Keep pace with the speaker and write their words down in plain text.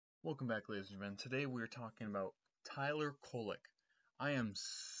Welcome back, ladies and gentlemen. Today we are talking about Tyler Kolek. I am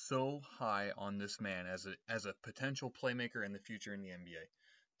so high on this man as a potential playmaker in the future in the NBA.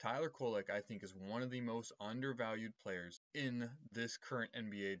 Tyler Kolek, I think, is one of the most undervalued players in this current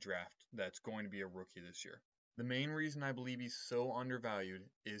NBA draft that's going to be a rookie this year. The main reason I believe he's so undervalued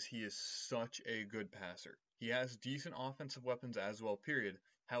is he is such a good passer. He has decent offensive weapons as well, period.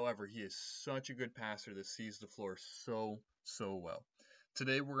 However, he is such a good passer that sees the floor so well.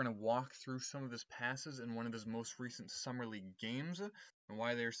 Today we're going to walk through some of his passes in one of his most recent Summer League games and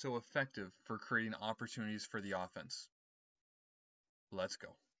why they are so effective for creating opportunities for the offense. Let's go.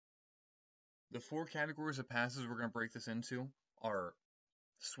 The four categories of passes we're going to break this into are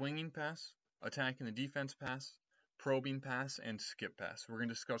swinging pass, attacking the defense pass, probing pass, and skip pass. We're going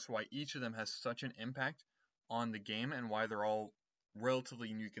to discuss why each of them has such an impact on the game and why they're all relatively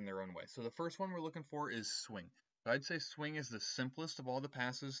unique in their own way. So the first one we're looking for is swing. I'd say swing is the simplest of all the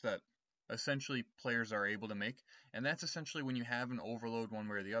passes that essentially players are able to make, and that's essentially when you have an overload one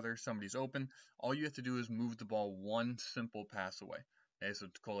way or the other, somebody's open, all you have to do is move the ball one simple pass away. Okay, so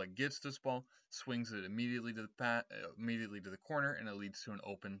Kolek gets this ball, swings it immediately to the corner, and it leads to an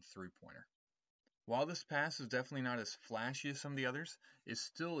open three-pointer. While this pass is definitely not as flashy as some of the others, it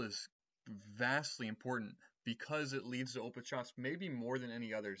still is vastly important because it leads to open shots maybe more than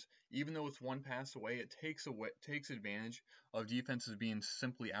any others. Even though it's one pass away, it takes advantage of defenses being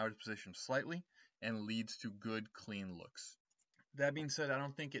simply out of position slightly and leads to good, clean looks. That being said, I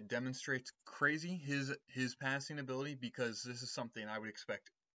don't think it demonstrates crazy his passing ability because this is something I would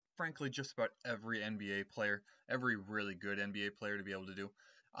expect, frankly, just about every NBA player, every really good NBA player to be able to do.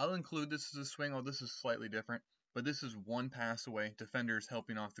 I'll include this as a swing, although this is slightly different, but this is one pass away. Defenders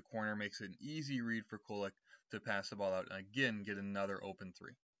helping off the corner makes it an easy read for Kolek to pass the ball out and again get another open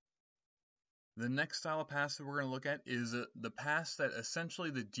three. The next style of pass that we're going to look at is the pass that essentially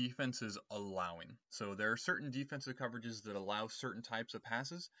the defense is allowing. So there are certain defensive coverages that allow certain types of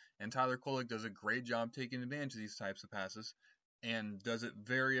passes, and Tyler Kolek does a great job taking advantage of these types of passes and does it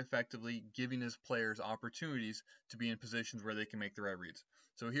very effectively, giving his players opportunities to be in positions where they can make the right reads.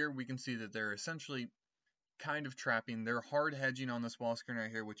 So here we can see that they're essentially kind of trapping. They're hard hedging on this wall screen right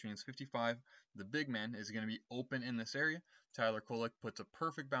here, which means 55, the big man, is going to be open in this area. Tyler Kolek puts a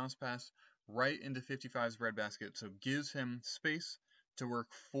perfect bounce pass right into 55's breadbasket, so gives him space to work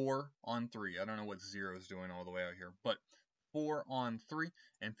 4-on-3. I don't know what 0 is doing all the way out here, but 4-on-3,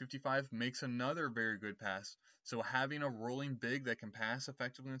 and 55 makes another very good pass. So having a rolling big that can pass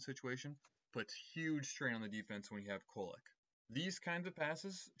effectively in the situation puts huge strain on the defense when you have Kolek. These kinds of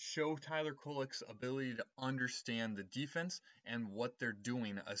passes show Tyler Kolek's ability to understand the defense and what they're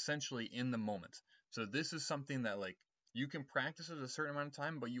doing essentially in the moment. So this is something that you can practice it a certain amount of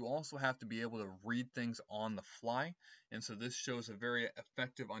time, but you also have to be able to read things on the fly. And so this shows a very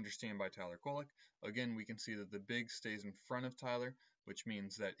effective understanding by Tyler Kolek. Again, we can see that the big stays in front of Tyler, which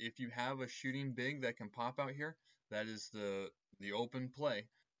means that if you have a shooting big that can pop out here, that is the open play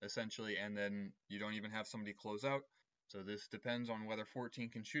essentially, and then you don't even have somebody close out. So this depends on whether 14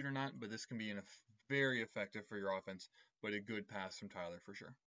 can shoot or not, but this can be very effective for your offense, but a good pass from Tyler for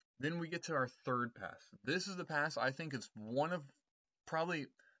sure. Then we get to our third pass. This is the pass I think is one of probably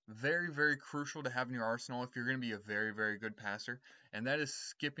very crucial to have in your arsenal if you're going to be a very good passer, and that is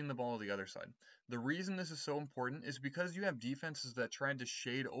skipping the ball to the other side. The reason this is so important is because you have defenses that try to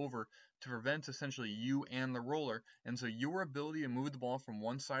shade over to prevent essentially you and the roller, and so your ability to move the ball from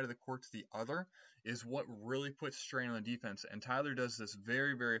one side of the court to the other is what really puts strain on the defense, and Tyler does this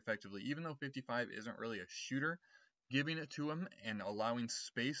very effectively. Even though 55 isn't really a shooter, giving it to him and allowing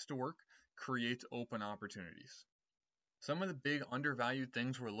space to work creates open opportunities. Some of the big undervalued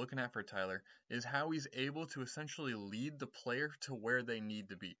things we're looking at for Tyler is how he's able to essentially lead the player to where they need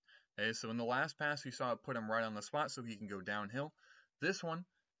to be. Okay, so in the last pass, we saw it put him right on the spot so he can go downhill. This one,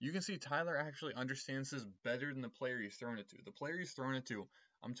 you can see Tyler actually understands this better than the player he's throwing it to. The player he's throwing it to,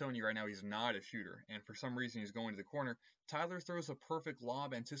 I'm telling you right now, he's not a shooter, and for some reason he's going to the corner. Tyler throws a perfect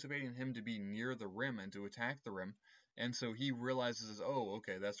lob anticipating him to be near the rim and to attack the rim, and so he realizes, oh,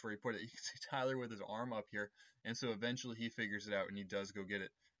 okay, that's where he put it. You can see Tyler with his arm up here, and so eventually he figures it out and he does go get it.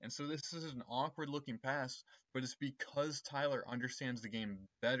 And so this is an awkward looking pass, but it's because Tyler understands the game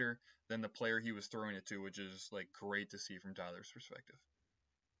better than the player he was throwing it to, which is great to see from Tyler's perspective.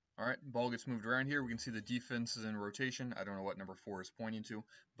 All right, ball gets moved around here. We can see the defense is in rotation. I don't know what number 4 is pointing to,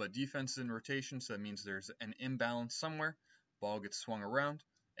 but defense is in rotation, so that means there's an imbalance somewhere. Ball gets swung around,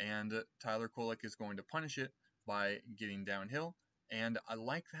 and Tyler Kolek is going to punish it by getting downhill. And I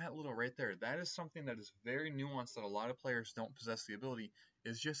like that little right there. That is something that is very nuanced that a lot of players don't possess the ability,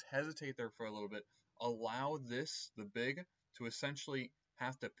 is just hesitate there for a little bit. Allow the big, to essentially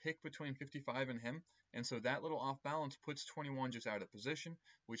have to pick between 55 and him. And so that little off balance puts 21 just out of position,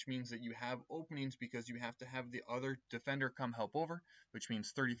 which means that you have openings because you have to have the other defender come help over, which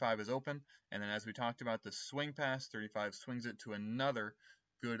means 35 is open. And then as we talked about the swing pass, 35 swings it to another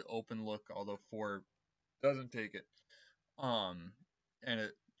good open look, although 4 doesn't take it. And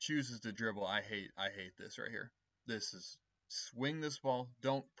it chooses to dribble. I hate this right here. This is swing this ball.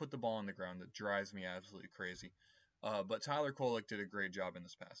 Don't put the ball on the ground. That drives me absolutely crazy. But Tyler Kolek did a great job in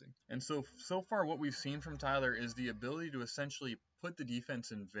this passing. And so far what we've seen from Tyler is the ability to essentially put the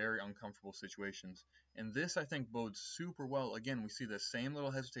defense in very uncomfortable situations. And this, I think, bodes super well. Again, we see the same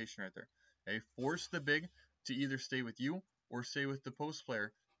little hesitation right there. Okay, force the big to either stay with you or stay with the post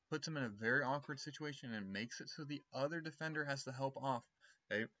player. Puts him in a very awkward situation and makes it so the other defender has to help off.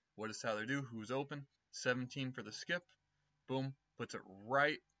 Okay, what does Tyler do? Who's open? 17 for the skip. Boom, puts it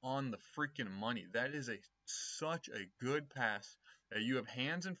right on the freaking money. That is such a good pass. You have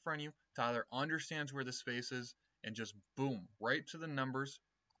hands in front of you. Tyler understands where the space is, and just boom, right to the numbers.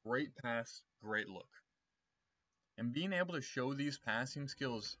 Great pass, great look. And being able to show these passing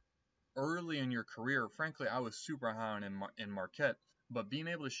skills early in your career, frankly, I was super high on in Marquette, but being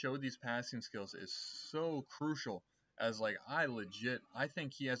able to show these passing skills is so crucial. As like I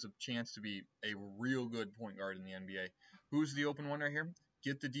think he has a chance to be a real good point guard in the NBA. Who's the open one right here?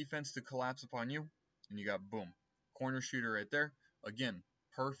 Get the defense to collapse upon you, and you got boom, corner shooter right there. Again,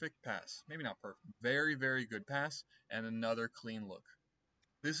 perfect pass. Maybe not perfect. Very, very good pass, and another clean look.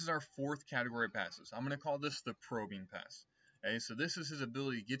 This is our fourth category of passes. I'm going to call this the probing pass. Okay, so this is his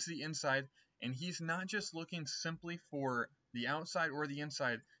ability to get to the inside, and he's not just looking simply for the outside or the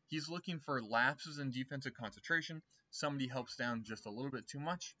inside. He's looking for lapses in defensive concentration. Somebody helps down just a little bit too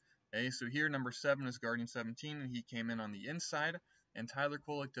much. Okay, so here number 7 is guarding 17, and he came in on the inside, and Tyler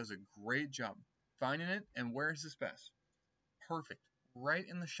Kolek does a great job finding it. And where is this pass? Perfect. Right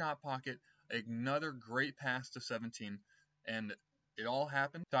in the shot pocket. Another great pass to 17, and it all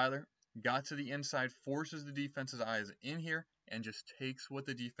happened. Tyler got to the inside, forces the defense's eyes in here, and just takes what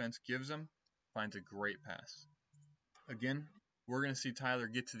the defense gives him. Finds a great pass. Again, we're going to see Tyler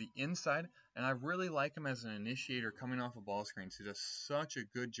get to the inside, and I really like him as an initiator coming off of ball screens. He does such a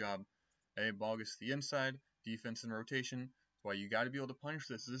good job. Hey, ball gets to the inside, defense in rotation. That's why you got to be able to punish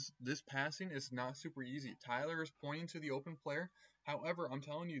this. This passing is not super easy. Tyler is pointing to the open player. However, I'm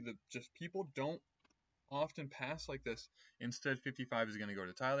telling you that just people don't often pass like this. Instead, 55 is going to go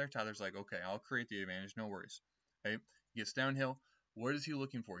to Tyler. Tyler's like, okay, I'll create the advantage, no worries. Okay, he gets downhill. What is he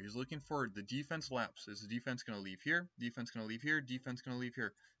looking for? He's looking for the defense lapse. Is the defense going to leave here? Defense going to leave here? Defense going to leave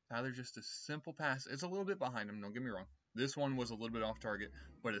here? Tyler, just a simple pass. It's a little bit behind him, don't get me wrong. This one was a little bit off target,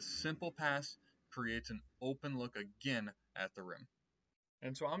 but a simple pass creates an open look again at the rim.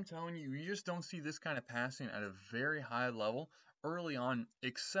 And so I'm telling you, you just don't see this kind of passing at a very high level early on,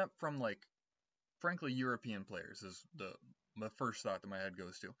 except from like frankly, European players is the first thought that my head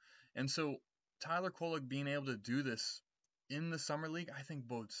goes to. And so Tyler Kolek being able to do this in the summer league, I think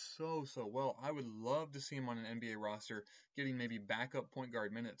bodes so well. I would love to see him on an NBA roster getting maybe backup point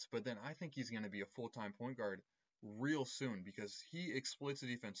guard minutes, but then I think he's going to be a full-time point guard real soon because he exploits the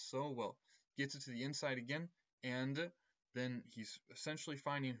defense so well. Gets it to the inside again, and then he's essentially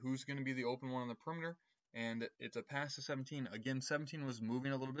finding who's going to be the open one on the perimeter. And it's a pass to 17. Again, 17 was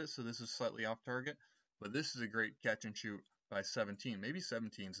moving a little bit, so this is slightly off target. But this is a great catch and shoot by 17. Maybe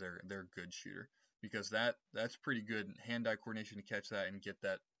 17's their good shooter because that's pretty good hand-eye coordination to catch that and get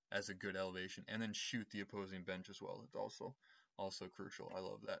that as a good elevation, and then shoot the opposing bench as well. It's also crucial. I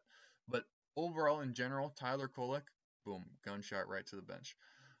love that. But overall, in general, Tyler Kolek, boom, gunshot right to the bench.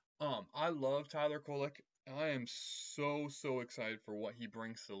 I love Tyler Kolek. I am so excited for what he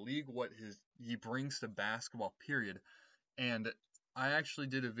brings to the league, what he brings to basketball, period. And I actually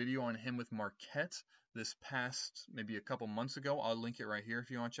did a video on him with Marquette this past maybe a couple months ago. I'll link it right here if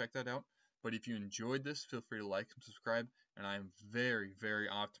you want to check that out. But if you enjoyed this, feel free to like and subscribe. And I am very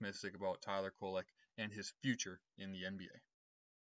optimistic about Tyler Kolek and his future in the NBA.